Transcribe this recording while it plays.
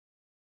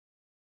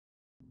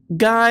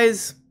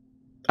Guys,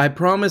 I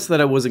promised that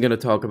I wasn't going to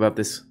talk about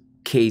this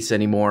case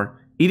anymore.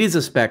 It is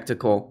a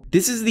spectacle.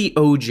 This is the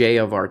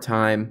OJ of our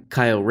time,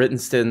 Kyle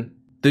Rittenhouse.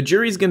 The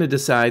jury's going to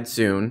decide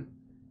soon,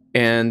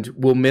 and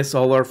we'll miss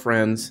all our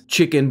friends.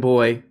 Chicken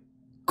Boy,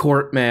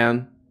 Court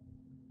Man,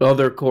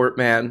 other Court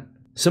Man.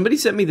 Somebody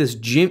sent me this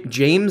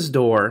James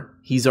Dore.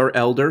 He's our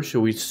elder.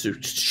 Should we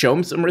show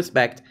him some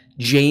respect?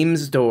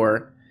 James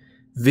Dore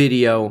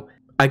video.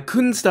 I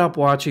couldn't stop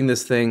watching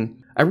this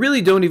thing. I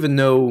really don't even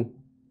know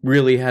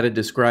really how to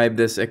describe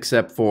this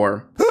except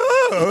for...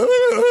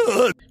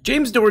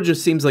 James Dore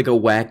just seems like a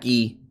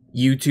wacky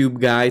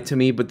YouTube guy to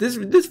me, but this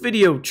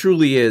video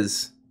truly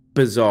is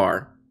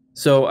bizarre.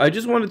 So I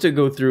just wanted to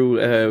go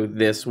through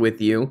this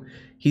with you.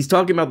 He's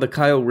talking about the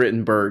Kyle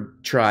Rittenhouse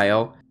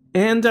trial,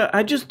 and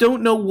I just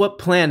don't know what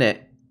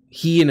planet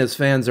he and his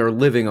fans are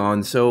living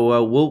on,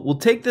 so we'll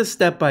take this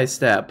step by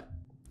step.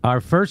 Our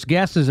first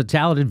guest is a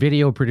talented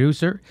video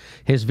producer.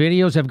 His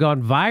videos have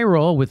gone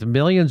viral with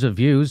millions of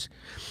views.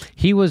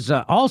 He was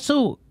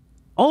also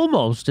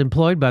almost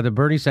employed by the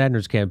Bernie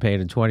Sanders campaign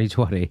in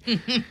 2020.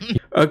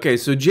 Okay,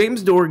 so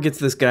James Dore gets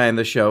this guy on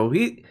the show.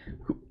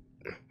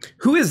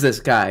 Who is this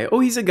guy?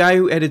 Oh, he's a guy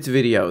who edits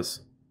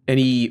videos. And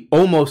he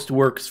almost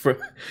worked for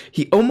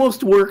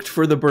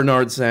the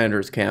Bernard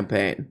Sanders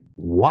campaign.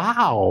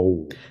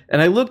 Wow.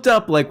 And I looked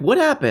up, like, what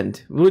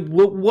happened?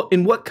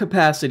 In what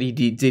capacity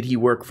did he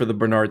work for the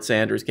Bernard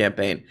Sanders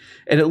campaign?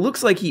 And it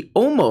looks like he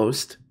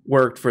almost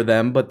worked for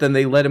them, but then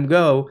they let him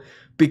go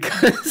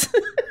because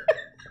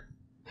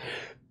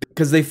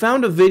they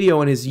found a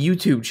video on his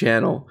YouTube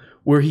channel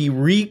where he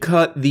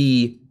recut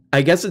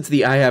I guess it's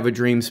the I Have a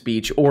Dream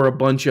speech or a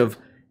bunch of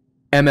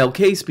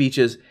MLK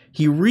speeches.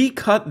 He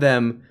recut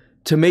them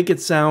to make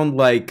it sound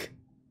like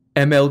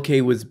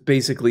MLK was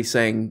basically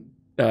saying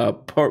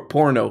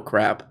porno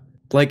crap.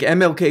 Like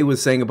MLK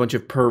was saying a bunch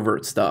of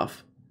pervert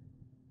stuff.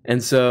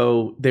 And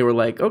so they were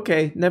like,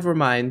 okay, never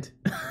mind.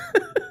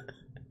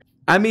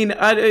 I mean,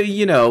 I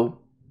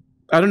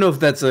don't know if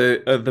that's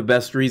the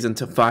best reason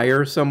to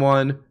fire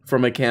someone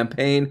from a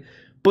campaign,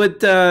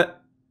 but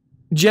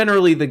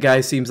generally the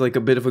guy seems like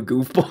a bit of a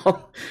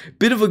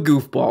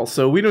goofball.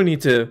 So we don't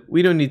need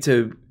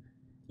to,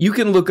 you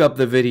can look up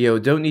the video,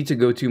 don't need to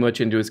go too much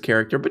into his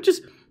character, but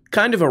just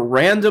kind of a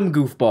random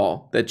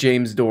goofball that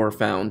James Dore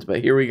found.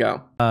 But here we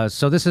go.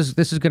 So this is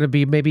going to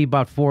be maybe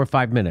about 4 or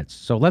 5 minutes.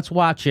 So let's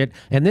watch it.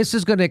 And this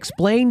is going to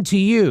explain to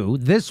you,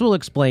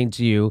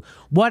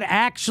 what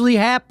actually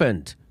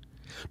happened.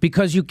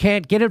 Because you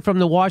can't get it from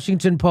the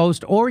Washington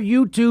Post or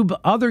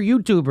other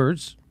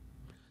YouTubers.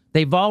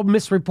 They've all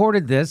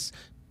misreported this,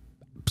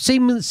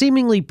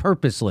 seemingly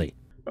purposely.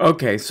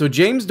 Okay, so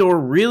James Dore,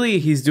 really,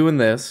 he's doing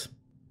this.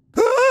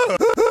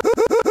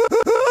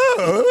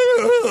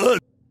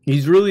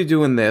 He's really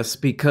doing this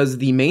because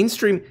the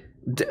mainstream...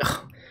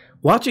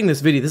 Watching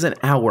this video, this is an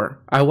hour.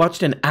 I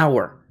watched an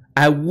hour.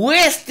 I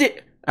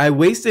wasted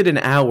an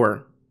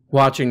hour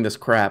watching this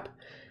crap.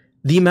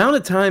 The amount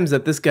of times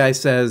that this guy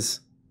says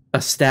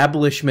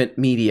establishment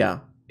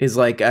media is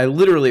like, I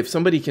literally, if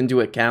somebody can do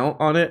a count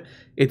on it,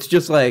 it's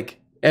just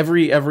like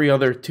every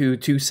other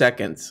two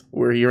seconds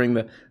we're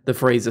hearing the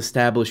phrase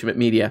establishment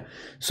media.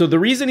 So the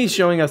reason he's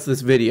showing us this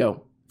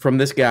video from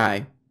this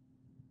guy,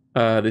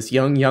 this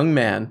young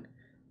man,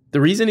 the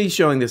reason he's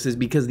showing this is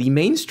because the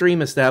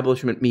mainstream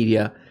establishment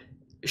media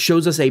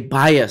shows us a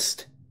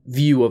biased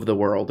view of the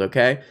world,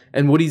 okay?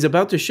 And what he's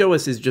about to show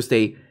us is just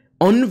a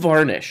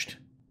unvarnished,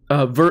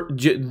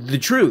 the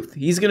truth.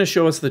 He's going to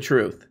show us the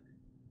truth.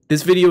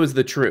 This video is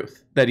the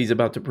truth that he's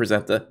about to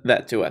present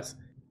that to us.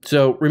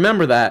 So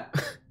remember that.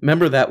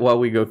 Remember that while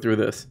we go through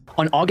this.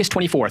 On August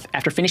 24th,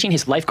 after finishing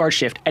his lifeguard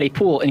shift at a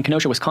pool in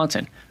Kenosha,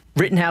 Wisconsin,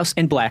 Rittenhouse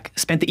and Black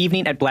spent the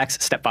evening at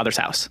Black's stepfather's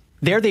house.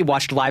 There they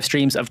watched live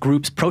streams of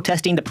groups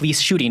protesting the police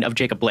shooting of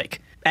Jacob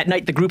Blake. At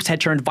night, the groups had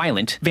turned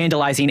violent,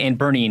 vandalizing and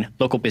burning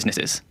local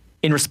businesses.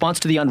 In response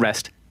to the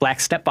unrest,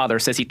 Black's stepfather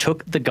says he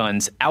took the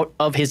guns out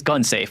of his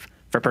gun safe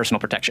for personal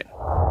protection.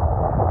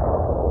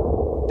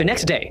 The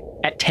next day,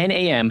 at 10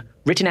 a.m.,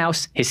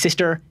 Rittenhouse, his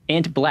sister,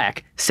 and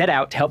Black set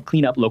out to help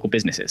clean up local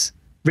businesses.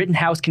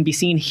 Rittenhouse can be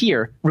seen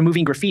here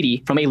removing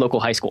graffiti from a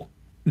local high school.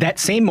 That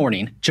same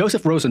morning,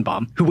 Joseph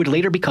Rosenbaum, who would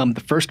later become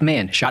the first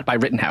man shot by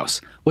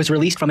Rittenhouse, was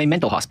released from a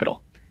mental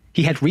hospital.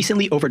 He had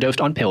recently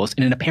overdosed on pills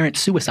in an apparent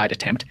suicide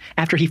attempt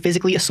after he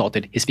physically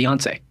assaulted his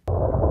fiancée.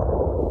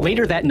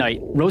 Later that night,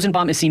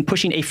 Rosenbaum is seen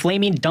pushing a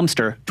flaming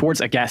dumpster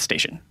towards a gas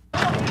station.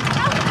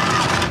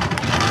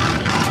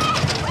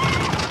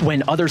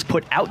 When others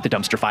put out the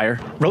dumpster fire,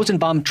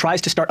 Rosenbaum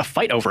tries to start a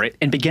fight over it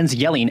and begins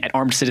yelling at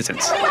armed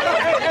citizens.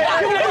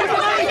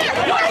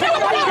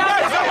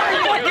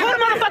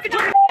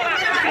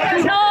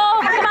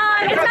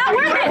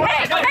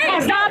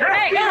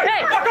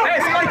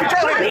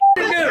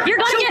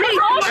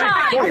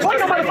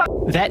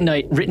 That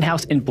night,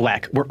 Rittenhouse and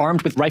Black were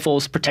armed with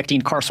rifles protecting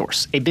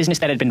CarSource, a business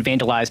that had been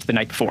vandalized the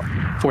night before.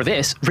 For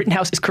this,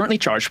 Rittenhouse is currently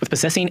charged with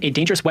possessing a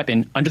dangerous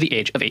weapon under the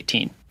age of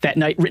 18. That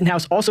night,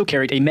 Rittenhouse also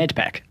carried a med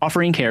pack,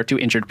 offering care to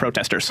injured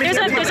protesters. There's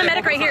a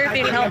medic right here if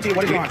you need help.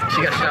 What do you want?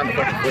 She got shot in the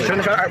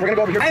foot. All right, we're gonna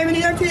go over here. I am an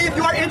EMT. If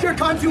you are injured,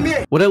 come to me.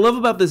 What I love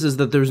about this is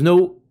that there's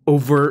no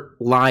overt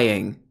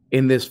lying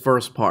in this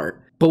first part.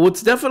 But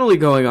what's definitely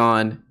going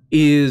on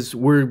is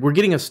we're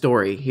getting a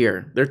story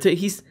here.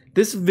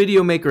 This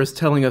video maker is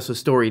telling us a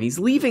story, and he's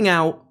leaving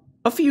out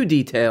a few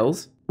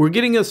details. We're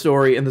getting a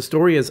story, and the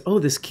story is, oh,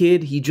 this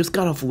kid, he just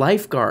got off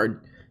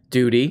lifeguard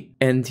duty,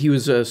 and he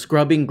was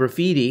scrubbing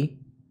graffiti,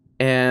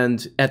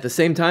 and at the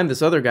same time,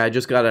 this other guy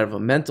just got out of a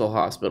mental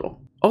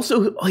hospital.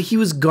 Also, he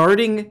was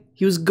guarding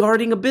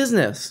a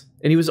business,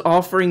 and he was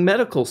offering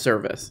medical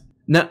service.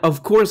 Now,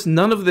 of course,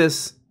 none of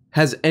this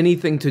has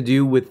anything to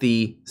do with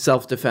the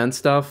self-defense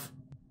stuff.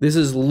 This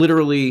is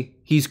literally,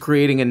 he's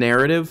creating a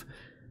narrative,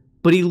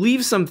 but he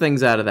leaves some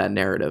things out of that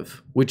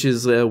narrative, which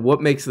is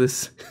what makes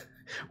this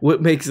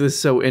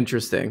so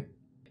interesting.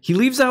 He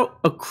leaves out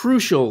a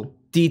crucial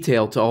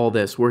detail to all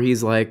this, where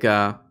he's like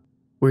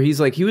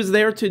he was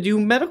there to do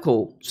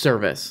medical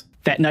service.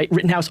 That night,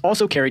 Rittenhouse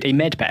also carried a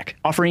med pack,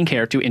 offering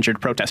care to injured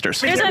protesters.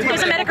 There's a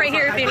medic right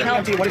here if you need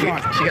help. What do you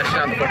want? She got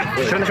shot in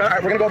the foot. All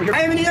right, we're gonna go over here.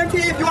 I am an EMT.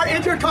 If you are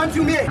injured, come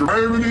to me. I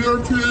am an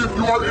EMT. If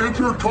you are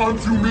injured, come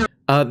to me.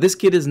 This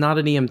kid is not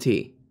an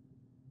EMT.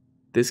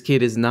 This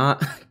kid is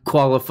not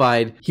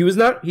qualified. He's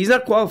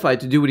not qualified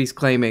to do what he's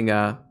claiming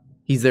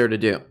he's there to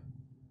do.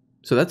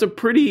 So that's a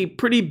pretty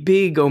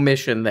big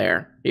omission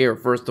there, here,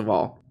 first of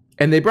all.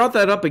 And they brought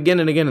that up again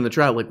and again in the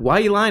trial. Like, why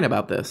are you lying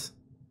about this?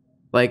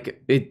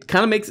 Like, it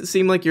kind of makes it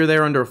seem like you're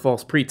there under a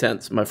false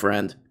pretense, my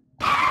friend.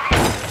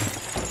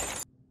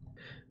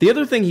 The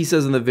other thing he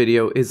says in the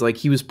video is, like,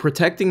 he was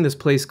protecting this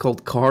place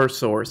called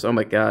CarSource. Oh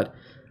my god.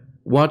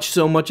 Watch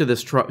so much of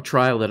this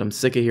trial that I'm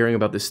sick of hearing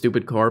about this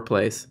stupid car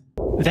place.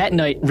 That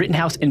night,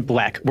 Rittenhouse and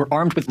Black were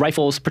armed with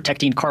rifles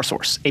protecting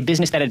CarSource, a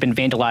business that had been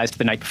vandalized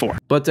the night before.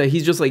 But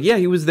he's just like, yeah,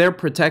 he was there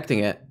protecting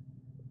it.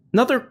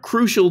 Another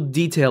crucial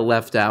detail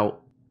left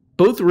out.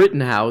 Both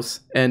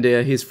Rittenhouse and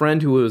his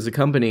friend who was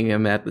accompanying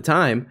him at the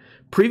time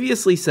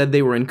previously said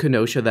they were in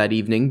Kenosha that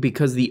evening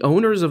because the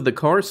owners of the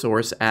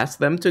CarSource asked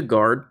them to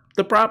guard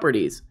the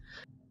properties.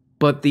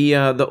 But the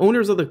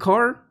owners of the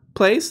car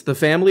place, the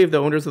family of the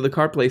owners of the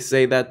car place,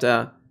 say that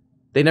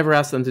they never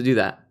asked them to do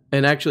that.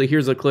 And actually,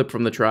 here's a clip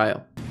from the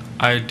trial.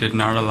 I did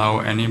not allow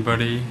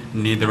anybody,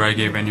 neither I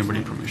gave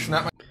anybody permission.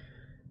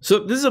 So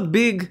this is a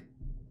big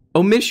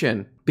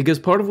omission, because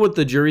part of what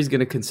the jury's going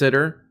to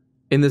consider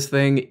in this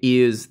thing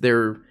is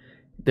they're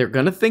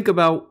going to think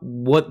about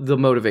what the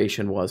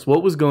motivation was,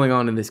 what was going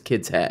on in this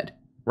kid's head,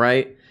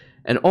 right?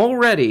 And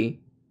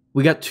already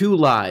we got two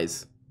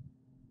lies.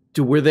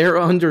 We're there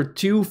under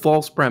two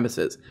false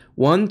premises.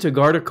 One, to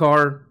guard a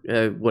car,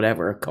 a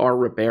car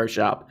repair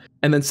shop.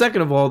 And then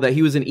second of all, that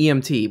he was an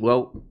EMT.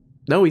 Well,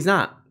 no, he's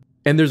not.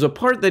 And there's a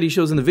part that he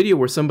shows in the video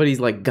where somebody's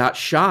like got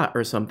shot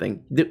or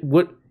something.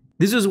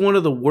 This is one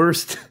of the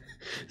worst.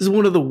 This is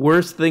one of the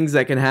worst things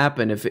that can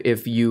happen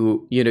if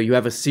you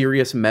have a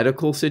serious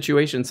medical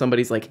situation.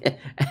 Somebody's like,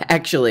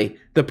 actually,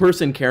 the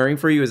person caring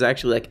for you is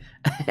actually like,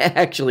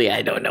 actually,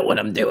 I don't know what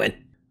I'm doing.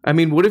 I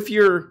mean, what if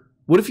you're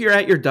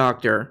at your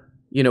doctor?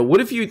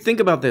 What if you think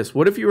about this?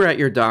 What if you were at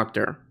your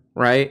doctor,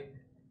 right?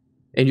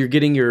 And you're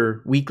getting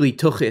your weekly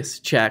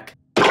tuchus check.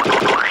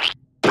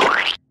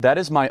 That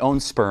is my own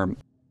sperm.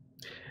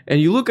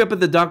 And you look up at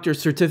the doctor's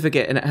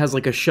certificate and it has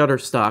like a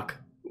Shutterstock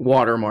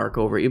watermark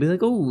over it. You'd be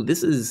like, oh,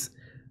 this is,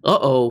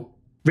 uh-oh.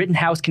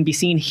 Rittenhouse can be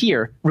seen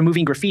here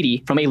removing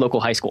graffiti from a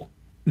local high school.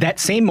 That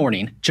same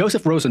morning,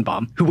 Joseph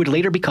Rosenbaum, who would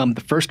later become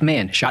the first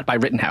man shot by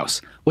Rittenhouse,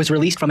 was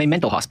released from a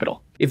mental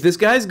hospital. If this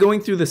guy's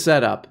going through the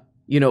setup,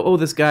 oh,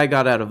 this guy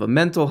got out of a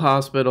mental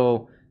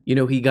hospital,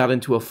 he got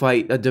into a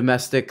fight, a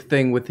domestic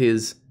thing with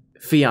his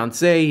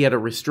fiancée, he had a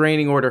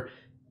restraining order.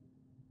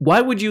 Why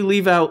would you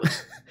leave out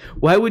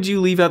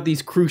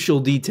these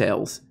crucial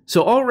details?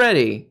 So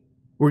already,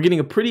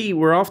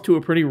 we're off to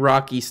a pretty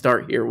rocky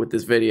start here with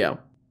this video.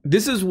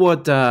 This is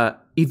what,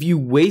 if you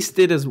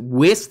wasted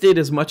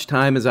as much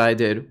time as I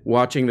did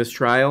watching this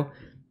trial,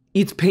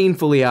 it's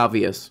painfully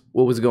obvious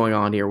what was going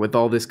on here with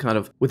all this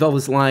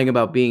lying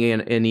about being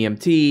an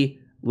EMT,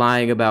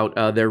 lying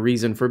about their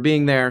reason for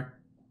being there.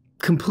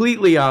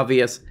 Completely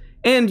obvious.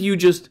 And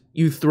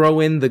you throw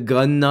in the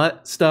gun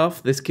nut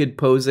stuff, this kid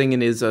posing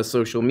in his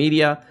social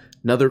media.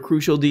 Another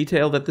crucial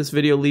detail that this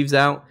video leaves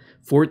out.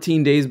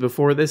 14 days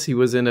before this, he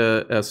was in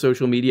a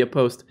social media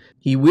post.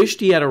 He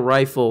wished he had a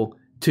rifle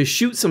to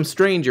shoot some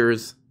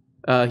strangers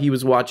he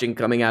was watching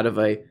coming out of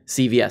a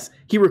CVS.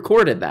 He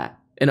recorded that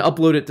and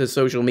uploaded it to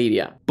social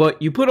media.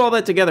 But you put all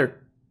that together,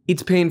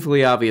 it's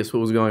painfully obvious what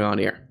was going on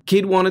here.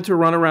 Kid wanted to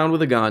run around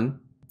with a gun,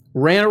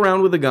 ran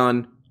around with a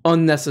gun,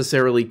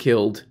 unnecessarily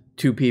killed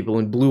two people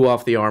and blew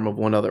off the arm of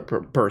one other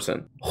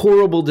person.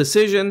 Horrible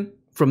decision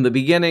from the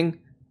beginning.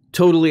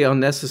 totally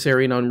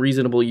unnecessary and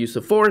unreasonable use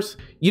of force.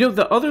 You know,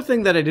 the other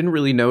thing that I didn't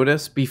really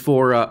notice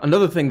before,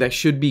 another thing that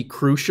should be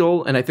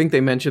crucial, and I think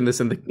they mentioned this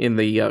in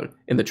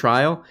the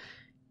trial,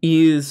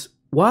 is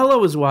while I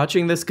was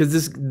watching this,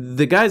 because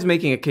the guy's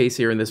making a case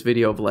here in this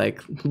video of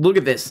like, look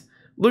at this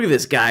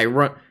guy,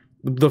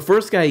 the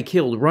first guy he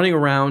killed, running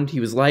around, he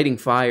was lighting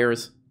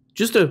fires,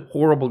 just a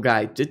horrible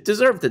guy,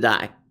 deserved to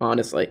die,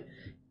 honestly.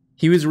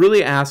 He was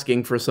really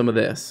asking for some of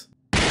this.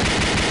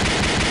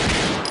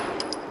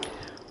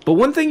 But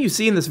one thing you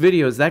see in this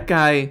video is that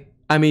guy,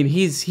 I mean,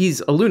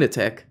 he's a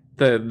lunatic,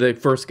 the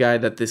first guy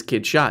that this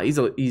kid shot.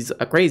 He's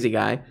a crazy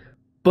guy,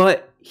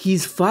 but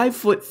he's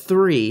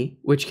 5'3",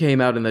 which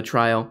came out in the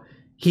trial.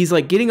 He's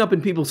like getting up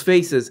in people's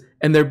faces,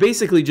 and they're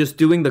basically just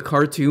doing the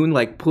cartoon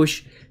like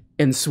push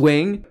and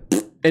swing,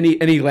 and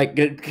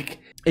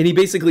he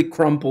basically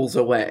crumples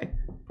away.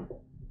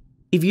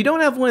 If you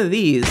don't have one of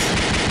these,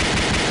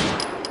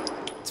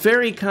 it's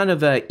very kind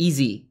of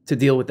easy to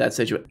deal with that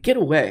situation. Get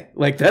away.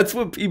 Like that's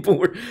what people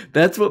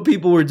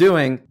were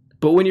doing.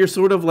 But when you're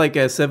sort of like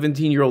a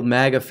 17-year-old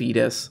MAGA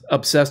fetus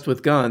obsessed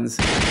with guns,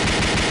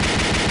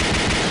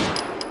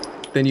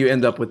 then you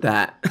end up with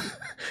that.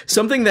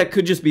 Something that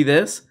could just be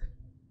this,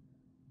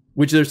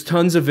 which there's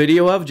tons of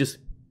video of, just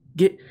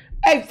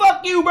hey,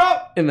 fuck you, bro!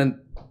 And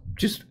then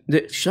just,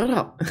 shut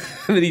up.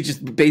 And then he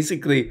just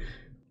basically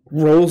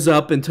rolls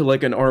up into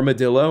like an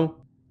armadillo.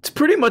 It's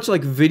pretty much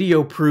like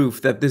video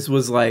proof that this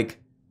was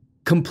like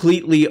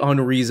completely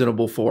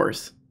unreasonable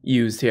force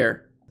used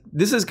here.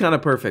 This is kind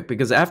of perfect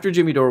because after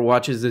Jimmy Dore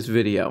watches this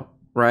video,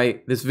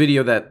 right? This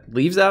video that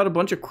leaves out a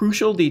bunch of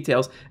crucial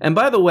details. And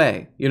by the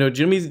way, you know,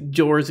 Jimmy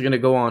Dore is going to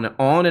go on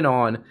and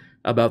on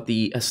about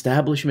the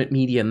establishment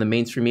media and the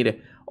mainstream media.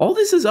 All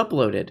this is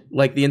uploaded.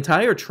 Like the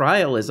entire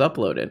trial is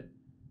uploaded.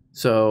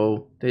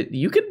 So that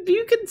you could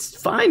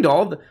find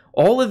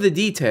all of the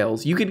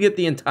details. You could get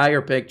the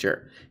entire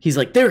picture. He's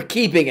like, they're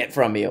keeping it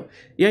from you.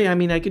 Yeah, I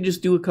mean, I could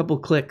just do a couple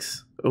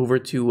clicks over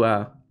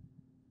to,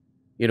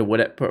 you know,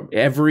 what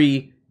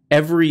every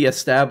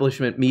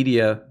establishment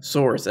media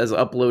source has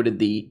uploaded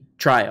the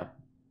trial.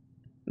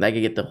 And I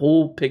could get the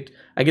whole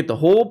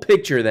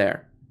picture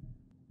there.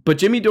 But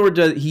Jimmy Dore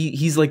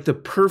he's like the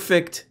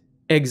perfect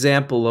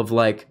example of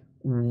like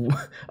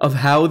of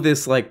how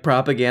this like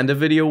propaganda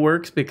video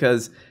works,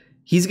 because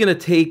he's going to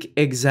take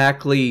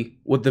exactly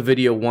what the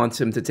video wants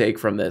him to take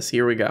from this.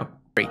 Here we go.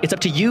 It's up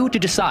to you to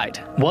decide,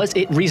 was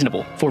it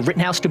reasonable for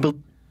Rittenhouse to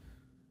believe?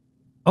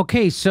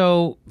 Okay,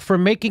 so for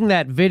making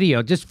that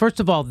video, just first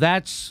of all,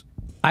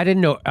 I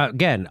didn't know,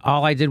 again,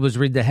 all I did was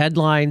read the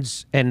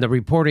headlines, and the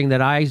reporting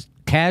that I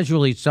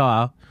casually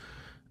saw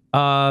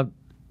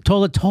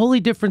told a totally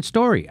different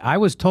story. I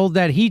was told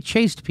that he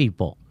chased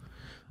people.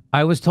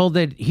 I was told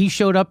that he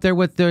showed up there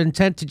with the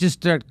intent to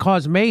just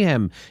cause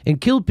mayhem and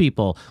kill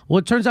people. Well,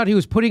 it turns out he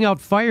was putting out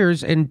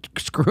fires and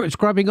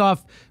scrubbing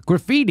off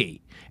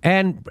graffiti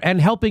and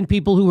helping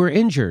people who were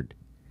injured.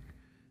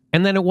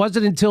 And then it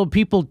wasn't until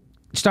people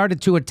started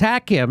to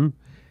attack him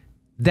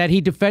that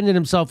he defended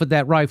himself with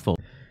that rifle.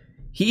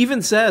 He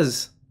even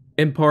says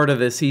in part of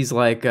this, he's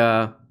like,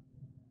 I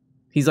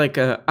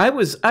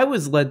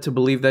was led to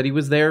believe that he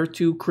was there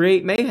to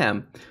create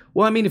mayhem.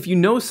 Well, I mean, if you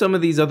know some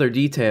of these other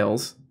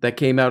details that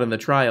came out in the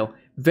trial,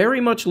 very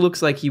much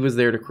looks like he was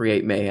there to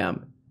create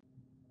mayhem.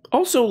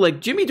 Also, like,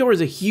 Jimmy Dore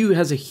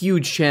has a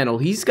huge channel.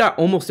 He's got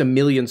almost 1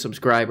 million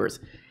subscribers.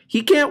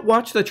 He can't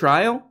watch the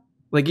trial.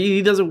 Like,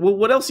 he doesn't. Well,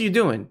 what else are you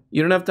doing?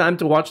 You don't have time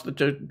to watch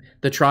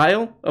the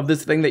trial of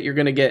this thing that you're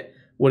gonna get,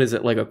 what is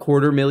it, like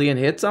 250,000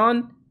 hits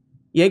on?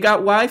 You ain't got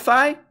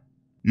Wi-Fi?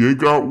 You ain't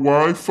got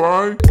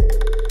Wi-Fi?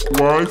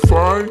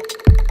 Wi-Fi?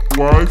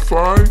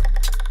 Wi-Fi?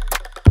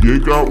 You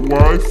ain't got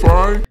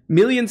Wi-Fi?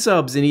 Million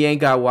subs and he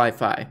ain't got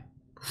Wi-Fi.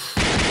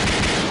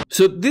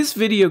 So this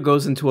video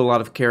goes into a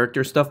lot of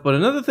character stuff, but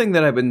another thing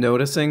that I've been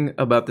noticing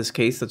about this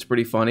case that's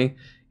pretty funny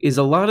is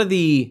a lot of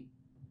the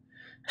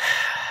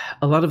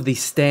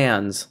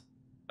stands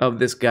of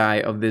this guy,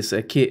 of this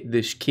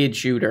kid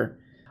shooter.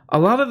 A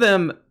lot of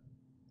them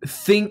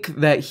think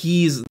that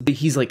he's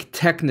like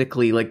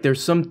technically, like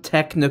there's some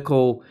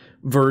technical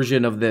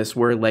version of this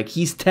where like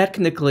he's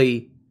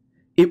technically,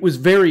 it was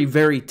very,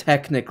 very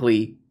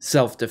technically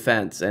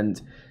self-defense,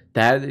 and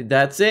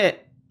that's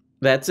it.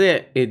 That's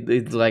it.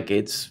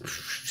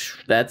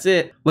 That's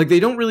it. Like,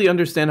 they don't really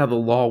understand how the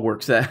law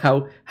works, that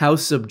how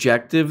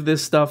subjective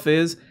this stuff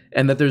is,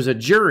 and that there's a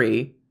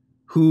jury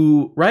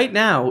who, right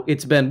now,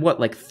 it's been,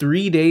 what, like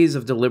 3 days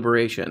of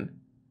deliberation.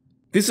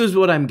 This is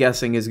what I'm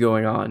guessing is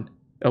going on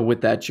with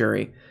that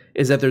jury,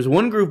 is that there's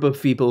one group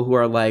of people who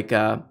are like,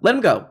 let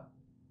him go.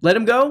 Let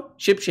him go,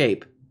 ship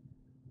shape.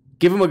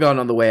 Give him a gun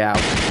on the way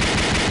out.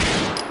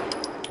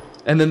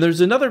 And then there's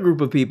another group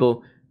of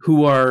people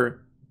who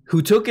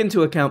took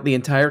into account the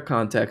entire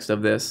context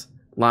of this,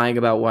 lying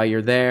about why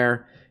you're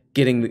there,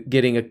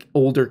 getting an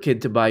older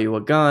kid to buy you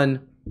a gun.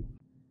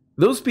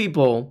 Those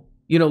people,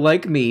 you know,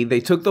 like me, they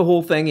took the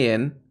whole thing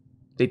in.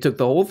 They took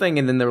the whole thing,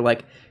 and then they're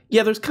like,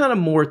 yeah, there's kind of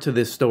more to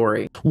this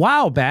story.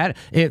 Wow, Bat.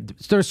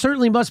 There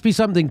certainly must be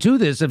something to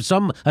this if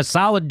a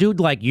solid dude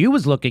like you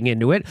was looking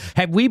into it.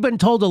 Have we been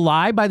told a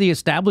lie by the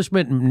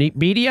establishment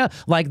media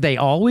like they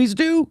always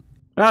do?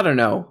 I don't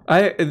know.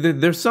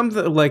 There's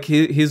something like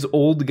his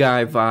old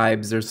guy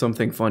vibes. There's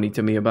something funny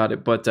to me about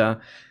it. But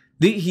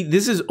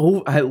this is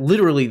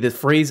literally the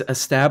phrase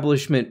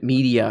establishment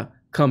media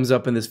comes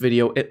up in this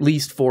video at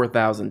least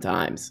 4,000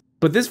 times.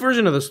 But this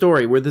version of the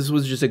story, where this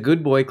was just a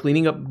good boy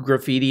cleaning up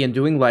graffiti and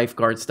doing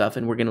lifeguard stuff,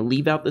 and we're going to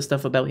leave out the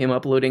stuff about him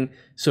uploading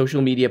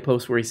social media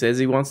posts where he says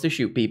he wants to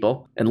shoot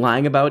people, and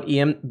lying about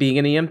being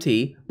an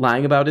EMT,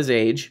 lying about his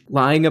age,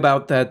 lying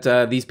about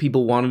that these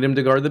people wanted him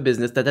to guard the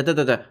business,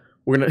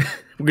 We're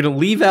gonna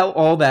leave out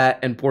all that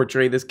and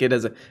portray this kid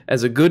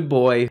as a good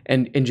boy.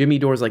 And Jimmy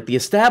Dore's like, the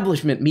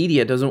establishment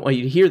media doesn't want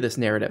you to hear this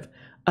narrative.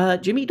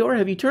 Jimmy Dore,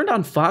 have you turned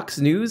on Fox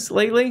News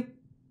lately?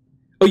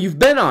 Oh, you've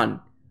been on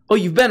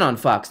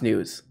Fox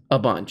News a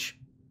bunch.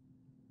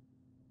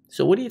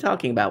 So what are you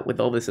talking about with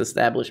all this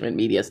establishment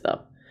media stuff?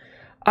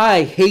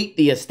 I hate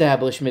the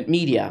establishment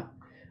media.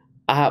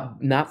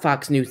 Not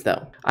Fox News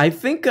though. I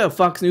think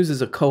Fox News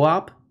is a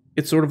co-op.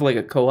 It's sort of like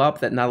a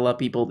co-op that not a lot of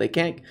people, they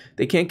can't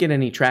get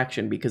any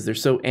traction because they're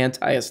so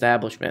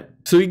anti-establishment.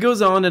 So he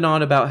goes on and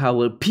on about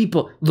how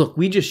people, look,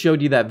 we just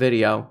showed you that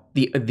video,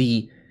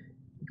 the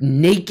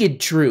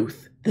naked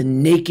truth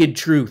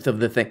of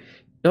the thing.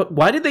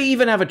 Why did they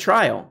even have a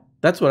trial?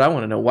 That's what I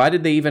want to know. Why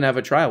did they even have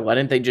a trial? Why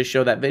didn't they just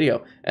show that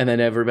video? And then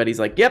everybody's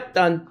like, yep,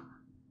 done.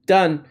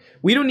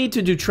 We don't need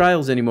to do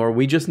trials anymore.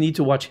 We just need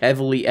to watch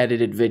heavily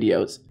edited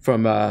videos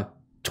from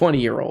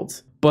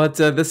 20-year-olds. But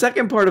the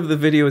second part of the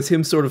video is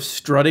him sort of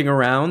strutting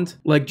around,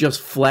 like just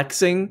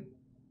flexing,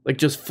 like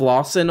just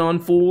flossing on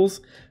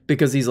fools,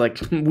 because he's like,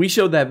 we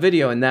showed that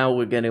video and now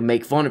we're going to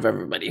make fun of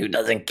everybody who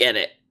doesn't get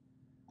it.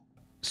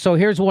 So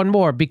here's one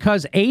more.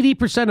 Because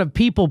 80% of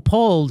people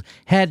polled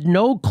had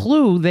no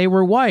clue they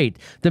were white,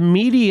 the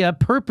media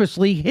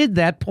purposely hid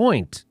that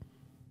point.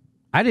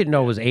 I didn't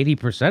know it was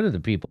 80% of the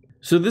people.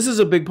 So this is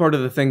a big part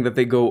of the thing that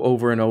they go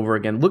over and over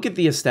again. Look at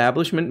the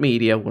establishment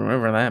media,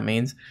 whatever that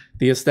means.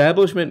 The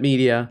establishment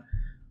media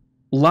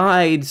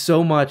lied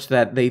so much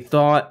that they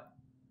thought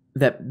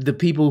that the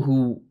people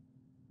who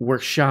were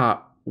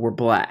shot were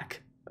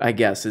black, I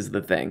guess is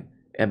the thing.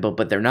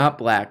 But they're not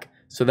black.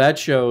 So that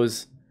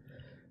shows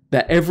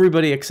that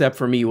everybody except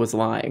for me was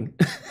lying.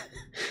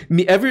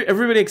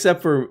 Everybody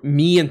except for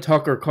me and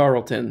Tucker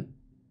Carlson,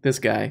 this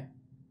guy,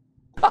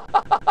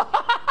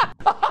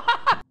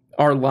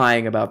 are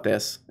lying about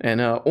this.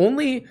 And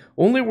only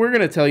we're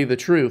going to tell you the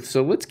truth.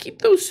 So let's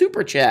keep those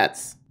super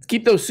chats. Let's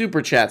keep those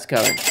super chats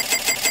coming.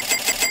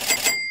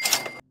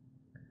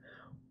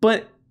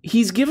 But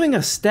he's giving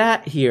a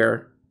stat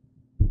here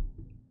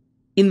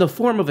in the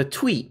form of a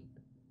tweet.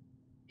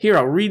 Here,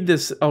 I'll read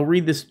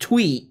this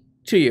tweet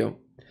to you.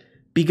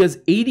 Because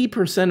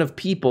 80% of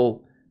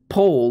people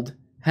polled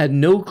had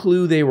no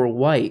clue they were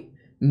white.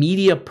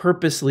 Media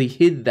purposely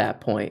hid that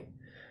point.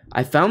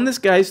 I found this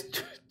guy's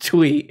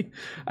tweet.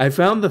 I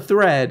found the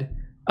thread.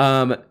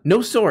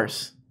 No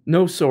source.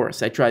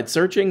 I tried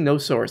searching. No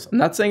source. I'm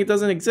not saying it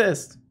doesn't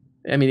exist.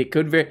 I mean, it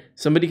could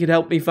somebody could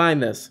help me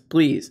find this,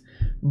 please.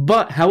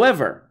 But,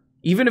 however,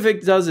 even if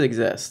it does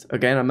exist,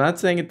 okay, and I'm not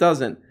saying it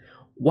doesn't,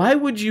 why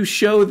would you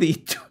show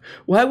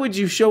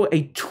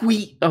a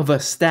tweet of a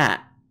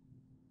stat?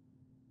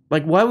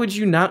 Like, why would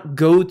you not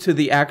go to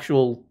the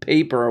actual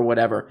paper or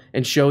whatever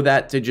and show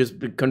that to just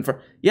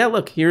confirm? Yeah,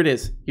 look, here it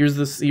is. Here's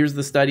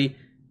the study,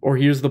 or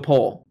here's the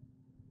poll.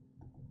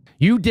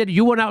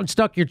 You went out and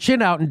stuck your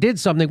chin out and did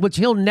something, which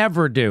he'll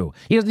never do.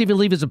 He doesn't even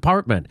leave his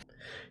apartment.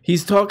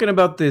 He's talking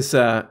about this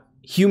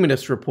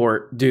Humanist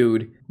Report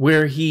dude,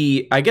 where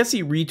I guess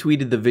he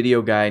retweeted the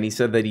video guy and he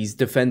said that he's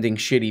defending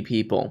shitty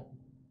people.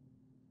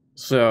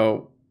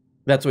 So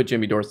that's what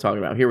Jimmy Dore's talking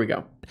about. Here we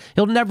go.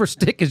 He'll never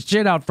stick his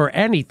chin out for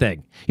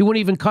anything. He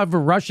wouldn't even cover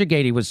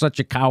Russiagate. He was such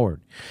a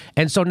coward.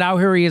 And so now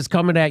here he is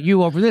coming at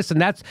you over this,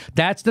 and that's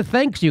the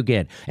thanks you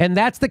get. And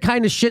that's the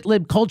kind of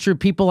shit-lib culture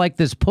people like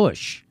this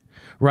push,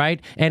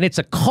 right? And it's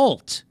a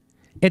cult.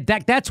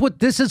 That's what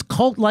this is,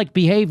 cult-like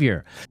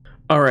behavior.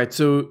 All right,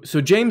 so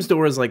James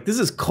Dore is like, this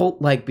is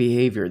cult-like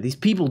behavior. These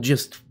people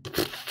just...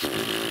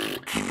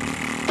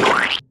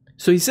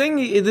 So he's saying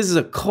this is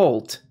a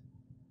cult.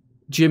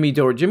 Jimmy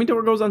Dore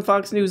goes on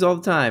Fox News all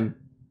the time.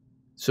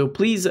 So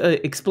please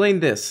explain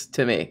this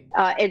to me.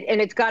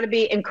 And it's got to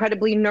be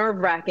incredibly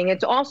nerve-wracking.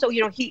 It's also,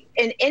 he,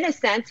 in a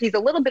sense, he's a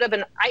little bit of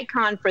an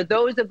icon for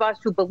those of us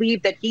who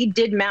believe that he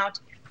did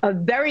mount a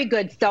very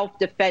good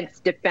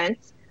self-defense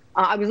defense.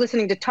 I was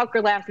listening to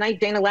Tucker last night.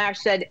 Dana Lash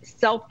said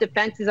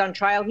self-defense is on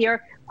trial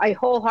here. I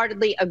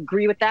wholeheartedly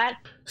agree with that.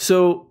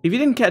 So if you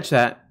didn't catch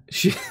that,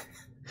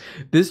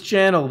 this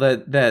channel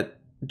that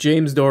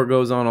James Dore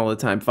goes on all the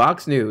time,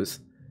 Fox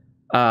News,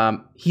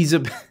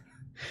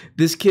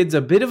 this kid's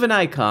a bit of an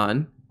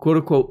icon, quote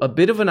unquote, a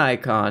bit of an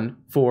icon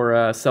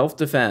for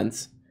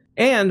self-defense.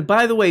 And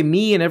by the way,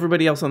 me and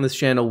everybody else on this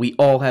channel, we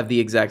all have the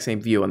exact same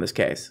view on this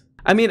case.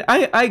 I mean,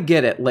 I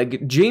get it.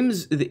 Like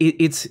James,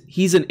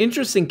 he's an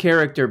interesting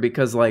character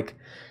because like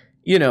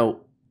you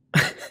know,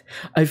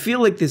 I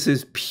feel like this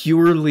is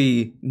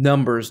purely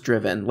numbers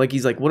driven. Like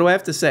he's like, what do I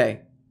have to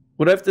say?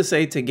 What do I have to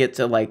say to get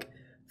to like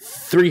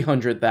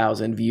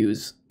 300,000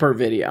 views per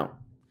video?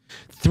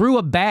 Threw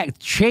a bag,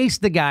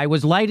 chased the guy,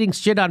 was lighting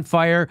shit on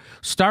fire,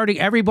 starting,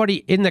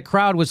 everybody in the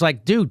crowd was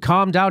like, dude,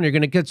 calm down, you're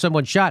going to get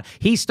someone shot.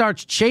 He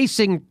starts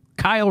chasing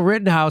Kyle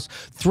Rittenhouse,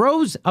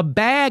 throws a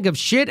bag of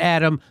shit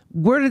at him.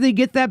 Where did they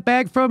get that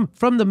bag from?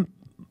 From the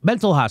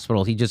mental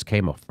hospital he just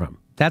came up from.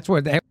 That's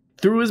where they...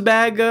 Threw his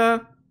bag,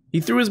 he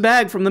threw his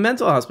bag from the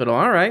mental hospital.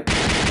 All right.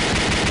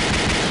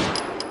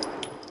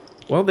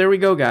 Well, there we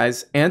go,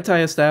 guys.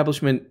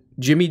 Anti-establishment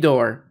James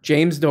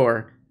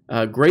Dore.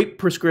 Great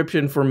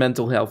prescription for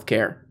mental health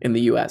care in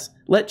the U.S.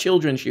 Let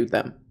children shoot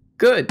them.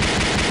 Good.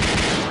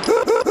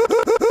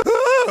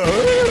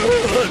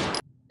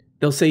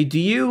 They'll say, do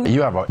you...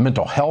 You have a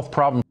mental health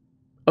problem.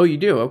 Oh, you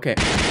do? Okay.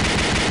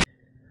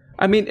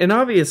 I mean, and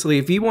obviously,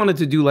 if he wanted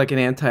to do like an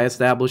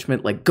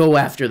anti-establishment, like go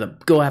after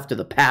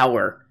the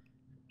power,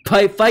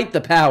 fight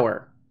the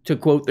power, to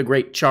quote the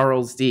great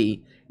Charles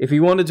D. If he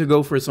wanted to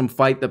go for some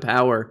fight the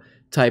power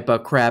type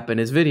of crap in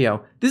his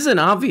video, there's an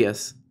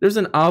obvious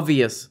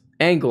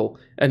angle,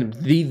 and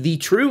the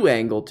true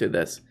angle to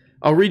this.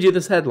 I'll read you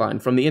this headline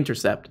from The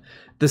Intercept.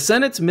 The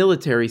Senate's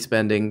military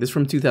spending, this is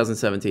from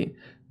 2017,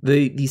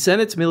 the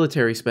Senate's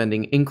military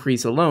spending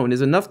increase alone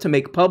is enough to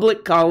make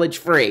public college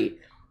free.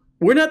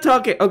 We're not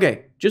talking,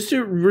 okay, just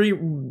to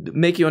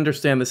make you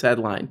understand this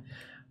headline.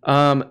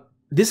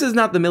 This is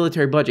not the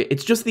military budget.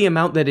 It's just the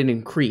amount that it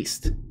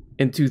increased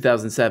in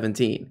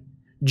 2017.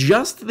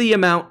 Just the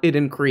amount it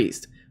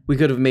increased. We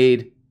could have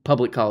made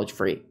public college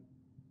free.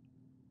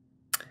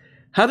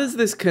 How does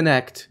this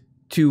connect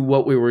to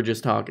what we were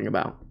just talking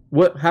about?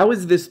 How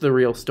is this the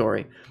real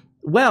story?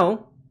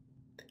 Well,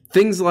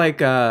 things like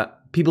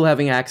people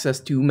having access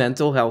to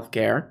mental health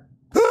care,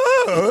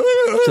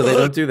 so they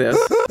don't do this,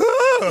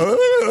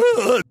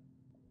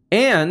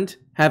 and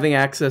having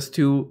access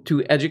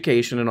to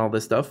education and all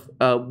this stuff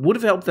would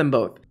have helped them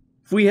both.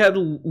 If we had a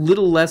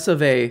little less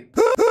of a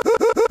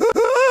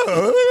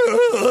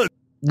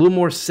little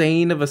more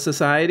sane of a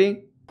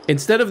society,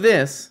 instead of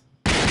this,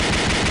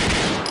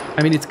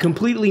 I mean, it's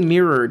completely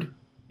mirrored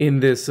in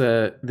this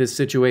this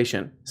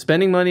situation.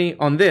 Spending money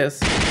on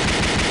this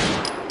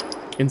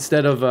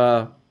instead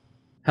of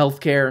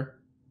healthcare,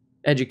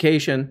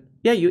 education,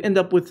 yeah, you end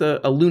up with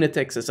a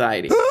lunatic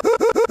society.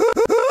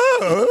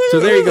 So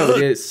there you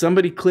go.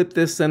 Somebody clip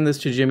this, send this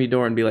to Jimmy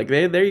Dore, and be like,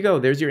 there you go.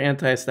 There's your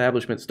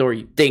anti-establishment story,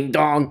 you ding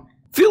dong.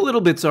 Feel a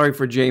little bit sorry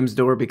for James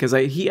Dore because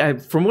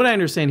from what I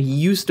understand, he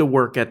used to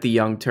work at the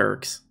Young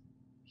Turks.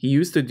 He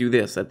used to do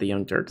this at the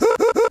Young Turks.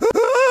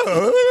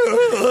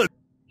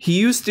 He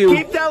used to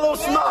Keep that little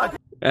smug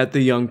at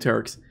the Young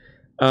Turks,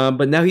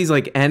 but now he's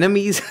like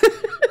enemies.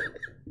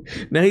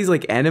 Now he's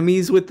like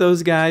enemies with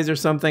those guys or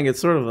something. It's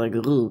sort of like,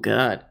 oh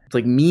god, it's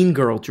like Mean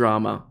Girl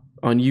drama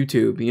on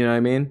YouTube. You know what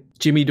I mean?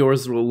 Jimmy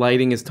Dore's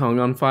lighting his tongue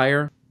on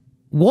fire.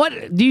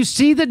 What do you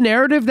see the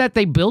narrative that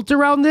they built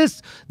around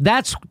this?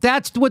 That's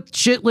what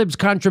shitlib's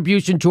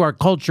contribution to our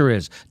culture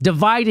is,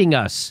 dividing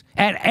us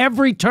at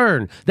every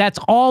turn. That's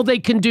all they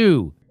can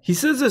do. He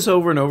says this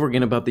over and over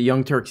again about the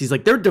Young Turks. He's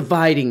like, they're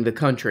dividing the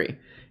country.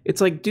 It's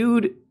like,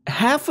 dude,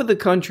 half of the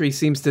country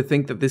seems to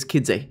think that this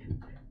kid's a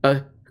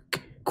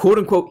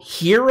quote-unquote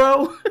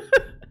hero.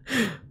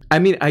 I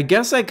mean, I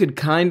guess I could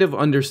kind of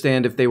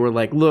understand if they were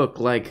like, look,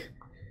 like,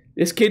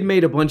 this kid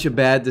made a bunch of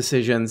bad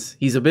decisions.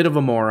 He's a bit of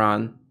a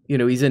moron. You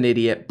know, he's an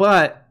idiot.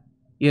 But,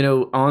 you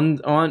know,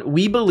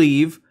 we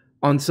believe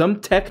on some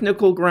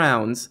technical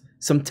grounds,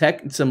 some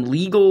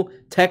legal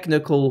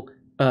technical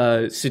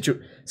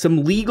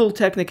some legal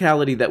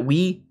technicality that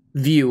we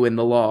view in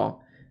the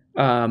law,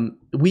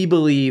 we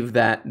believe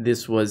that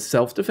this was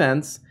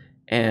self-defense,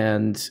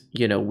 and,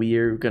 you know,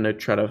 we're going to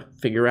try to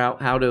figure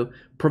out how to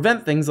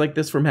prevent things like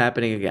this from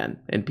happening again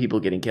and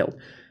people getting killed.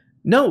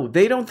 No,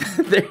 they don't.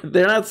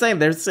 They're not saying.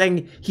 They're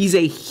saying he's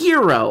a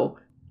hero.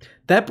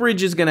 That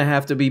bridge is going to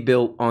have to be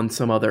built on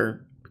some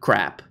other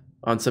crap,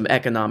 on some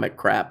economic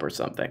crap or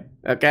something.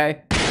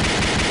 Okay?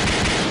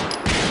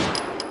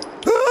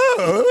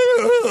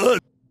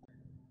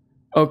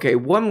 Okay,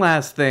 one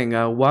last thing.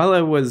 While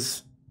I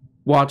was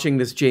watching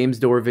this James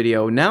Dore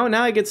video, now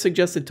I get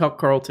suggested Tuck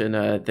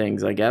Carlton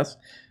things, I guess.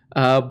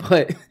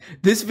 But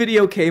this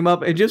video came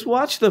up, and just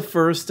watch the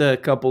first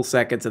couple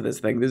seconds of this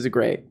thing. This is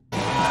great.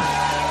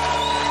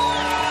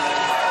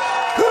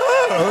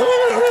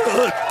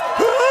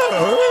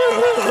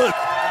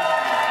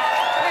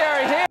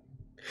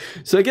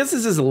 So I guess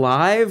this is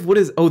live. What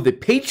is... Oh, the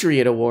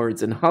Patriot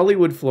Awards in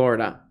Hollywood,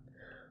 Florida.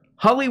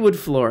 Hollywood,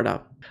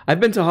 Florida. I've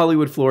been to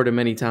Hollywood, Florida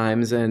many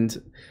times,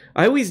 and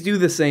I always do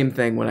the same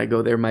thing when I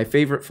go there. My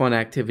favorite fun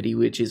activity,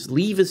 which is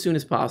leave as soon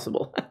as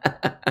possible.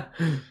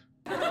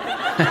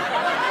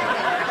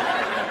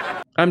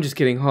 I'm just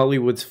kidding.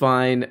 Hollywood's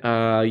fine.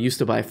 Used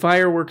to buy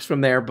fireworks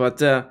from there,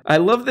 but I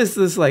love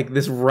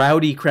this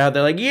rowdy crowd.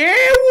 They're like, yeah,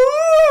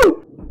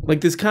 woo!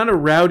 Like this kind of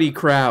rowdy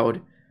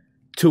crowd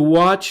to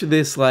watch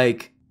this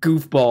like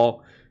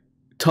goofball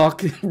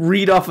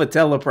read off a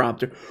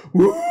teleprompter.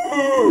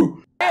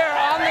 Woo! Here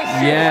on the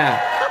Yeah.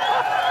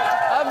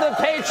 of the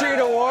Patriot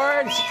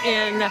Awards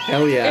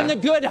Hell yeah. in the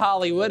good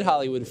Hollywood,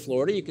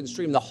 Florida. You can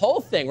stream the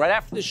whole thing right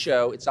after the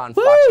show. It's on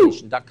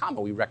FoxNation.com,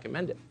 and we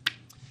recommend it.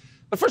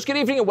 But first, good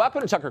evening and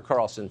welcome to Tucker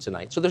Carlson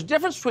tonight. So there's a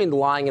difference between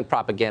lying and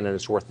propaganda, and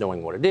it's worth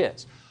knowing what it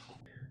is.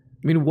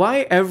 I mean,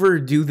 why ever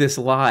do this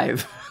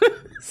live?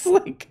 It's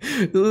like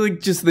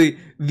just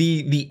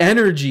the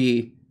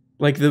energy.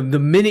 Like the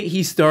minute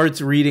he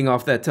starts reading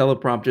off that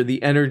teleprompter,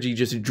 the energy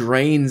just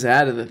drains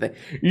out of the thing.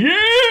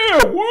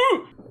 Yeah,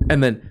 woo!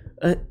 And then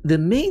the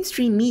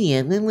mainstream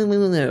media.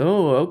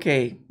 Oh,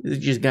 okay. This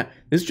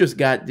just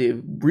got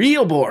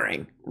real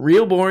boring,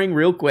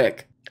 real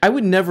quick. I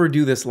would never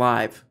do this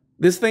live.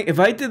 This thing, if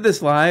I did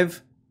this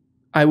live,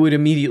 I would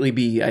immediately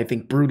be, I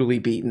think, brutally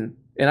beaten,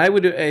 and I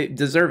would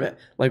deserve it.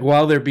 Like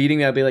while they're beating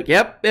me, I'd be like,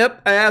 "Yep,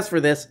 I asked for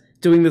this."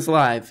 Doing this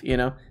live,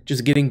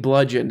 just getting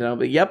bludgeoned, and I'll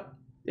be, "Yep,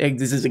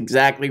 this is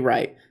exactly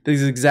right.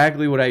 This is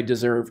exactly what I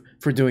deserve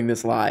for doing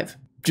this live."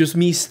 Just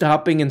me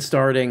stopping and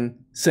starting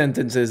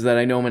sentences that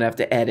I know I'm gonna have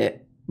to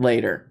edit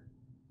later,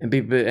 and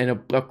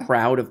a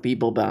crowd of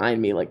people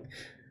behind me, like,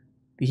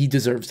 he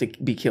deserves to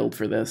be killed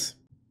for this.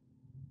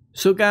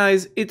 So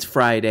guys, it's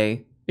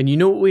Friday, and you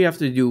know what we have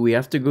to do? We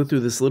have to go through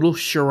this little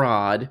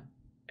charade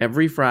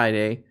every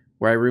Friday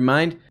where I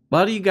remind, a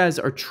lot of you guys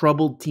are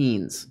troubled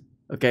teens,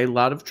 okay? A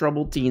lot of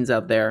troubled teens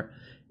out there,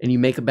 and you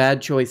make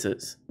bad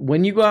choices.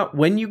 When you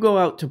go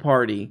out to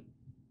party,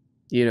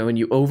 and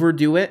you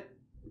overdo it,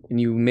 and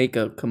you make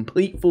a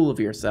complete fool of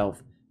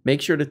yourself,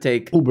 make sure to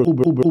take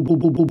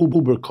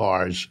Uber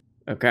cars.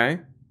 Okay?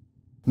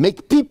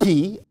 Make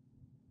pee-pee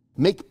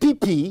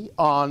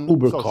on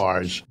Uber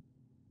cars.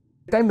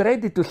 I'm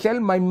ready to sell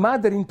my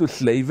mother into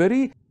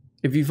slavery.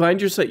 If you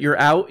find yourself, you're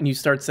out and you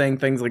start saying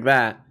things like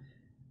that,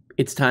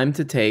 it's time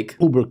to take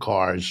Uber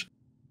cars.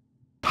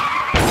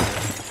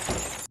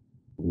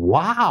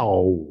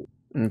 Wow.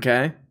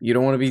 Okay? You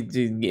don't want to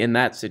be in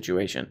that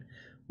situation.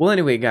 Well,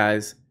 anyway,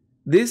 guys,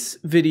 this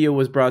video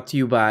was brought to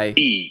you by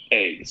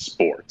EA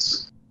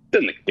Sports.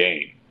 In the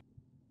game.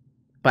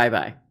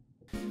 Bye-bye.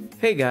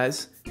 Hey,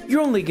 guys.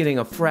 You're only getting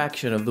a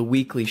fraction of the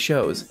weekly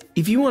shows.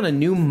 If you want a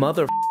new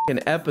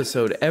motherfucking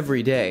episode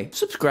every day,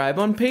 subscribe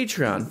on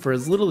Patreon for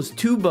as little as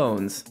 2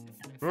 bones.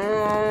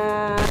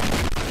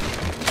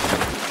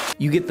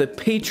 You get the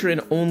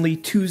patron-only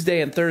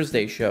Tuesday and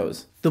Thursday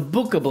shows, the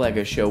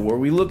Bookablega show where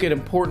we look at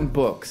important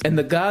books, and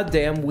the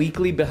goddamn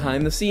weekly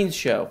behind-the-scenes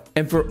show.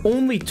 And for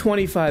only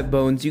 25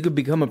 bones, you could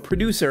become a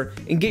producer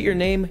and get your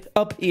name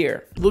up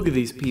here. Look at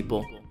these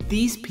people.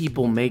 These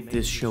people make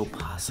this show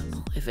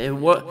possible. If it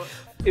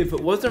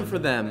wasn't for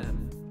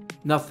them,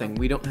 nothing.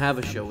 We don't have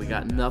a show. We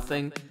got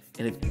nothing,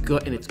 and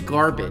it's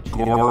garbage.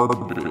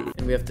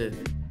 And we have to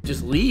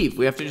just leave.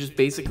 We have to just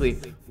basically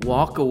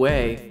walk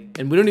away,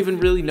 and we don't even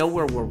really know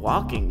where we're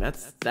walking.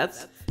 That's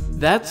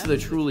the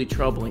truly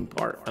troubling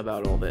part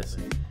about all this.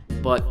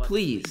 But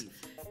please,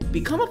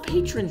 become a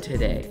patron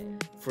today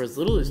for as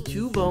little as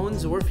 2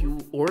 bones, or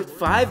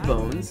 5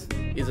 bones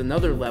is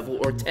another level,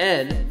 or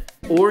 10,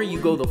 or you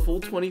go the full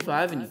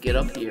 25 and you get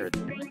up here.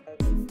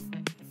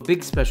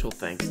 Big special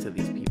thanks to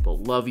these people.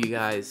 Love you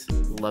guys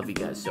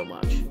so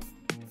much.